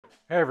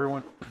Hey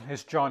everyone,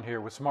 it's John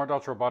here with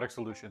SmartDots Robotic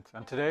Solutions,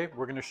 and today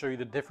we're going to show you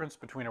the difference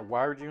between a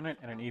wired unit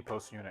and an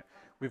EPOS unit.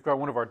 We've got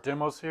one of our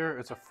demos here.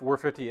 It's a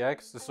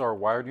 450X. This is our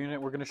wired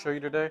unit we're going to show you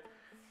today.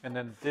 And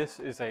then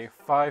this is a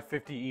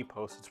 550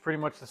 EPOS. It's pretty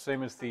much the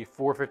same as the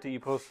 450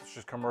 EPOS. It's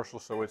just commercial,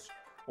 so it's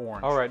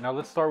orange. All right, now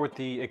let's start with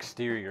the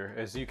exterior.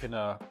 As you can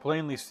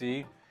plainly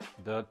see,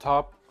 the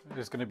top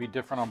is going to be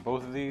different on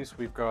both of these.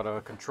 We've got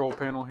a control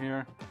panel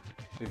here.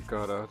 We've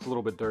got it's a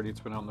little bit dirty, it's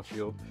been out in the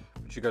field.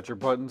 But you got your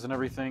buttons and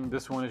everything.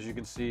 This one, as you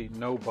can see,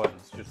 no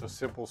buttons, just a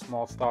simple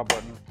small stop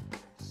button,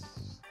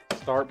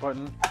 start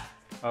button.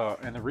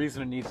 And the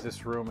reason it needs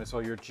this room is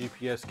all your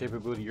GPS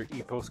capability, your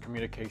EPOS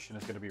communication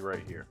is going to be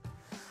right here.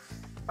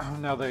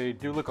 Now they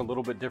do look a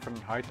little bit different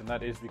in height, and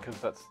that is because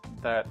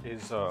that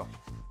is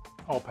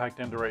all packed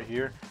into right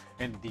here.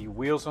 And the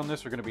wheels on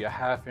this are going to be a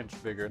 ½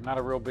 inch bigger. Not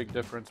a real big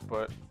difference,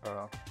 but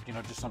you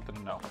know, just something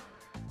to know.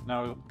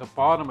 Now the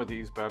bottom of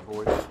these bad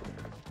boys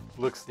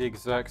looks the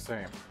exact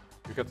same.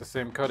 You've got the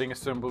same cutting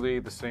assembly,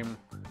 the same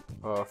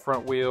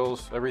front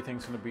wheels.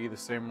 Everything's going to be the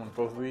same on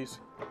both of these.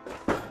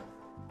 I'll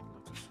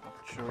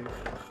just show you.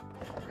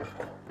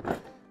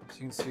 As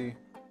you can see,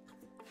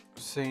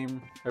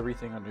 same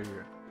everything under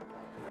here.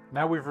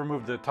 Now we've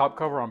removed the top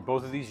cover on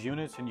both of these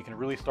units, and you can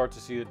really start to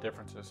see the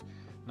differences.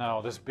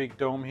 Now this big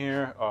dome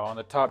here on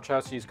the top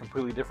chassis is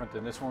completely different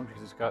than this one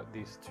because it's got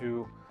these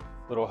two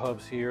little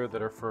hubs here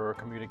that are for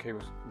communicating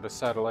with the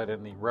satellite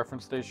and the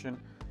reference station.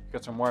 You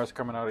got some wires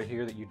coming out of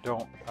here that you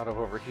don't out of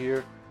over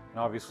here. And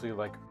obviously,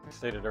 like I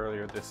stated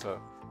earlier, this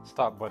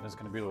stop button is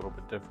going to be a little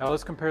bit different. Now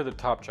let's compare the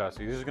top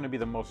chassis. This is going to be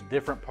the most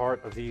different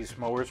part of these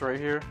mowers right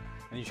here.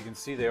 And as you can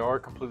see, they are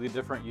completely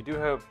different. You do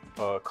have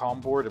a COM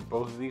board in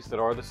both of these that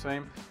are the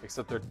same,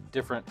 except they're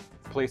different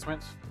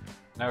placements.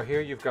 Now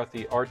here you've got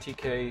the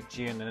RTK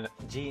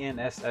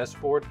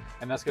GNSS board,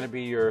 and that's going to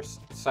be your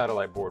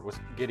satellite board with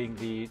getting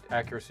the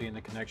accuracy and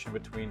the connection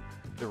between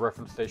the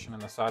reference station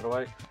and the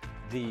satellite.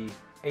 The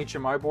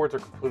HMI boards are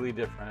completely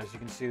different. As you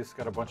can see, this has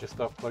got a bunch of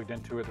stuff plugged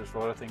into it. There's a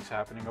lot of things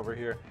happening over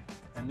here.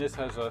 And this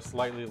has a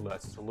slightly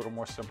less. It's a little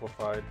more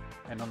simplified.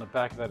 And on the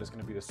back of that is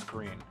going to be the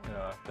screen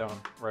down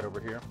right over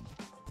here.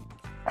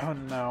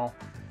 Now,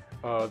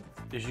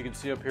 as you can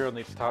see up here on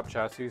these top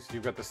chassis,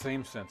 you've got the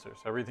same sensors.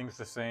 Everything's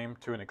the same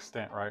to an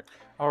extent, right?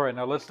 All right,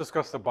 now let's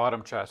discuss the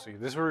bottom chassis.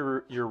 This is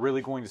where you're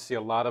really going to see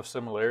a lot of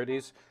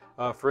similarities.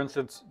 For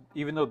instance,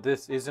 even though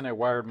this isn't a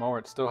wired mower,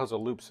 it still has a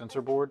loop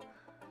sensor board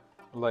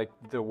like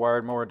the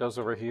wired mower does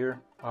over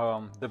here.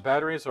 The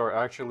batteries are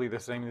actually the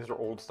same. These are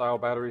old style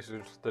batteries,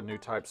 just the new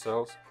type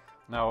cells.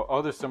 Now,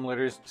 other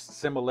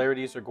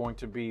similarities are going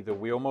to be the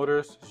wheel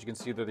motors. As you can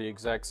see, they're the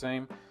exact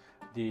same.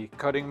 The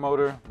cutting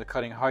motor, the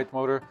cutting height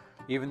motor,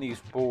 even these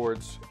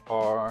boards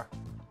are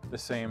the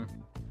same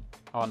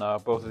on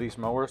both of these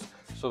mowers,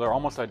 so they're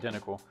almost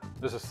identical.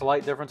 There's a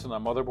slight difference in the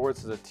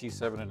motherboards. There's a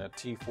T7 and a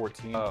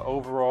T14.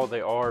 Overall,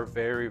 they are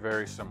very,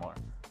 very similar.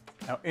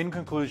 Now, in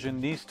conclusion,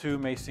 these two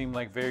may seem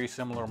like very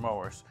similar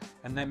mowers,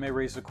 and that may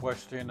raise the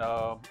question,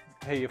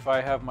 hey, if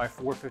I have my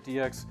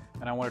 450X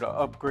and I wanted to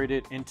upgrade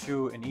it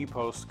into an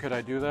EPOS, could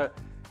I do that?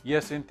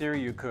 Yes, in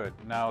theory you could.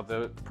 Now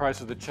the price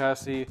of the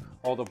chassis,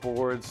 all the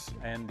boards,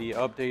 and the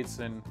updates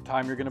and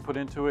time you're going to put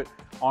into it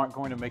aren't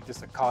going to make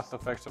this a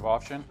cost-effective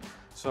option.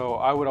 So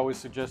I would always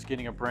suggest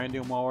getting a brand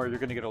new mower. You're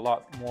going to get a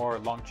lot more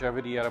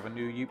longevity out of a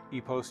new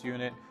EPOS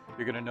unit.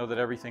 You're going to know that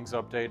everything's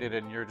updated,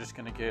 and you're just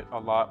going to get a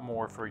lot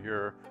more for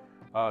your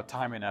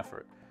time and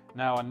effort.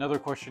 Now another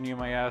question you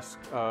may ask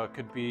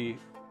could be,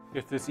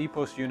 if this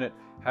EPOS unit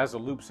has a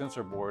loop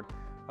sensor board,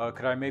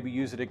 could I maybe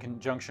use it in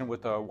conjunction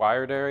with a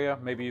wired area?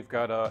 Maybe you've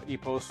got a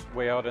EPOS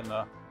way out in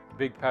the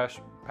big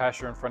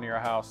pasture in front of your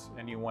house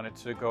and you want it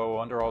to go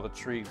under all the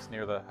trees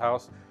near the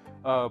house.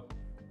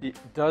 It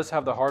does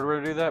have the hardware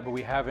to do that, but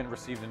we haven't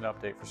received an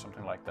update for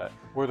something like that.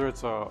 Whether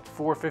it's a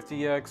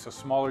 450X, a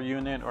smaller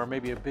unit, or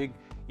maybe a big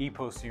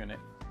EPOS unit,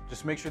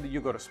 just make sure that you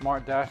go to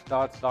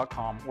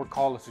smart-dots.com or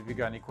call us if you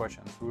got any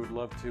questions. We would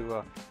love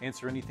to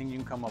answer anything you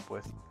can come up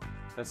with.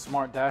 That's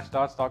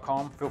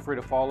smart-dots.com. Feel free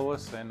to follow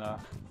us and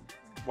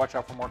watch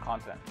out for more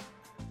content.